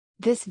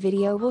This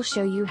video will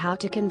show you how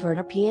to convert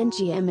a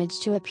PNG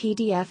image to a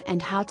PDF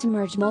and how to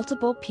merge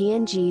multiple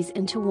PNGs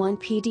into one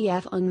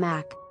PDF on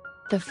Mac.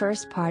 The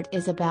first part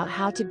is about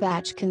how to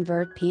batch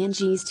convert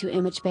PNGs to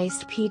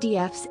image-based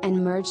PDFs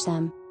and merge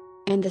them.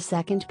 And the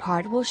second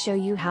part will show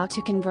you how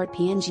to convert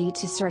PNG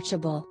to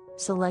searchable,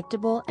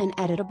 selectable and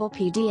editable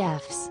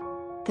PDFs.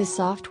 The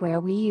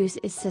software we use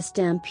is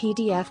System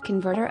PDF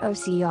Converter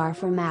OCR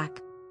for Mac.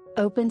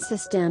 Open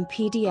System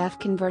PDF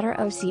Converter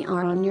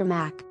OCR on your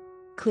Mac.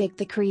 Click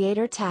the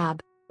Creator tab.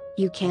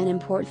 You can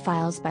import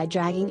files by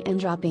dragging and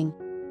dropping.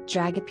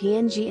 Drag a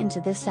PNG into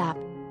this app.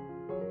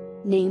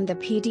 Name the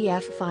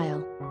PDF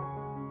file.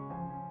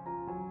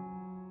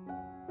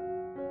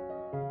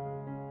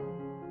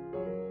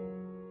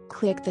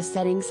 Click the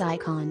settings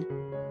icon.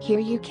 Here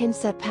you can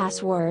set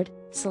password,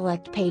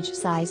 select page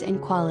size and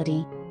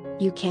quality.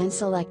 You can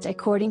select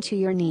according to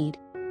your need.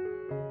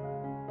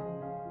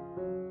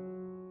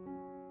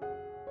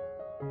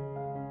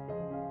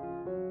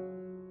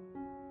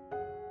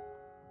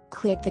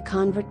 Click the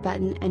Convert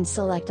button and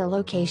select a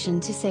location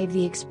to save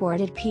the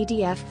exported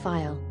PDF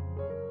file.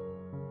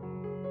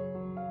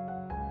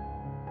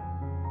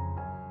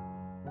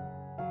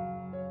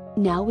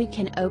 Now we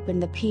can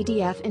open the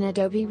PDF in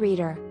Adobe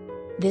Reader.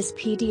 This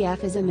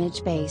PDF is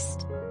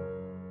image-based.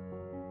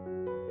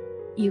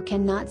 You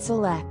cannot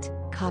select,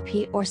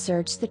 copy or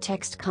search the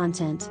text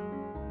content.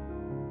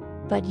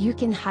 But you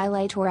can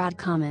highlight or add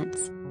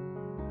comments.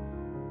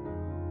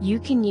 You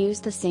can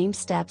use the same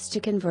steps to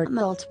convert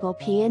multiple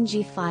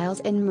PNG files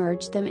and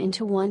merge them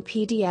into one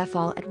PDF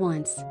all at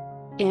once.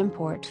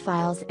 Import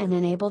files and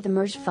enable the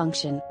merge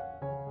function.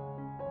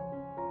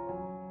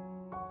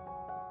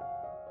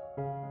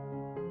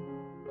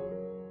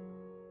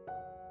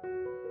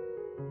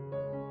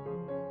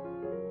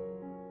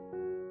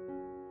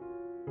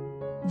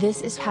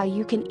 This is how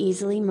you can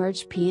easily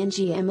merge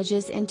PNG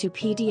images into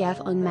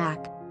PDF on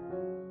Mac.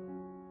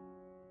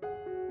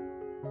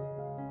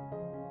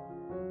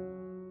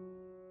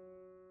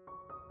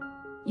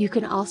 You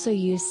can also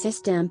use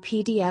System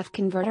PDF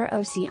Converter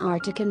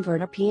OCR to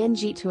convert a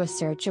PNG to a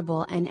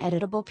searchable and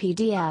editable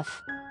PDF.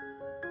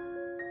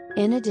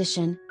 In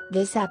addition,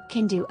 this app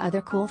can do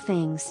other cool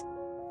things.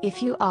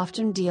 If you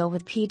often deal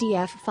with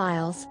PDF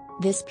files,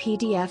 this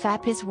PDF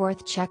app is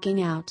worth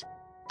checking out.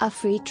 A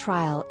free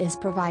trial is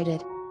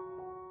provided.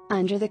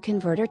 Under the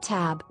Converter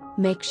tab,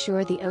 make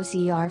sure the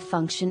OCR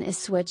function is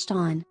switched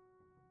on.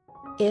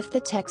 If the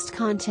text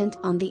content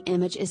on the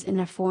image is in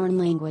a foreign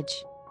language,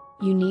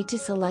 you need to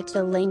select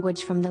the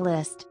language from the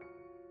list.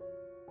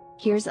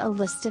 Here's a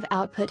list of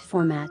output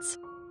formats.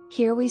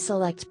 Here we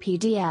select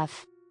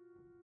PDF.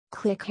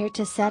 Click here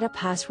to set a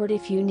password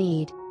if you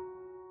need.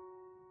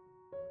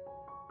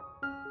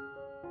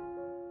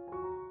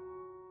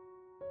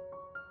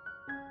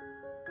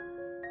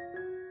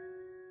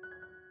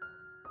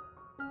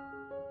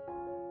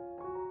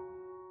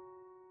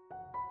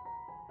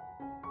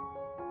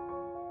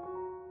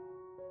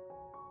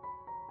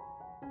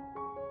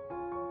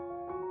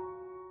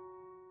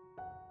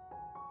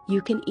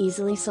 You can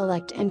easily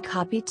select and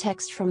copy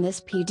text from this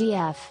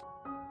PDF.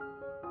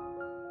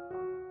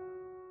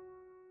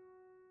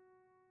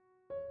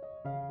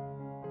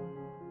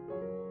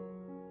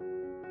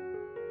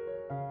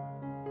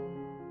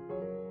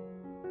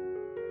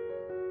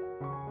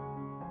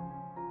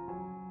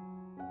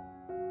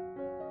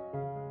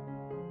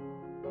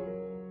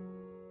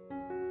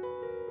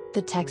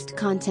 The text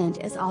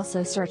content is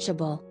also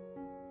searchable.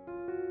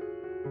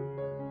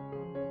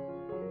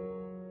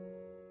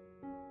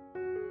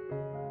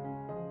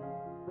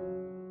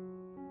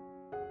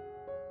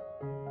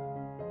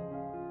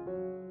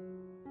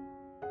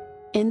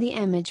 In the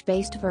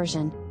image-based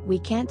version, we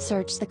can't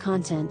search the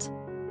content.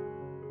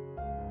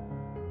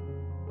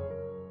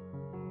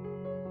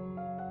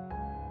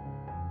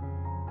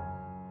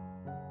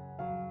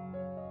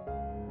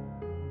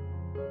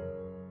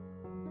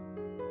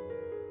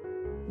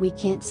 We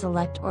can't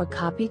select or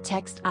copy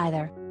text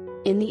either.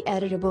 In the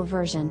editable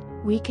version,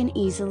 we can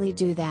easily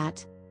do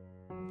that.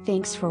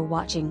 Thanks for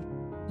watching.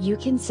 You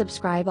can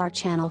subscribe our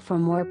channel for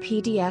more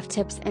PDF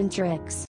tips and tricks.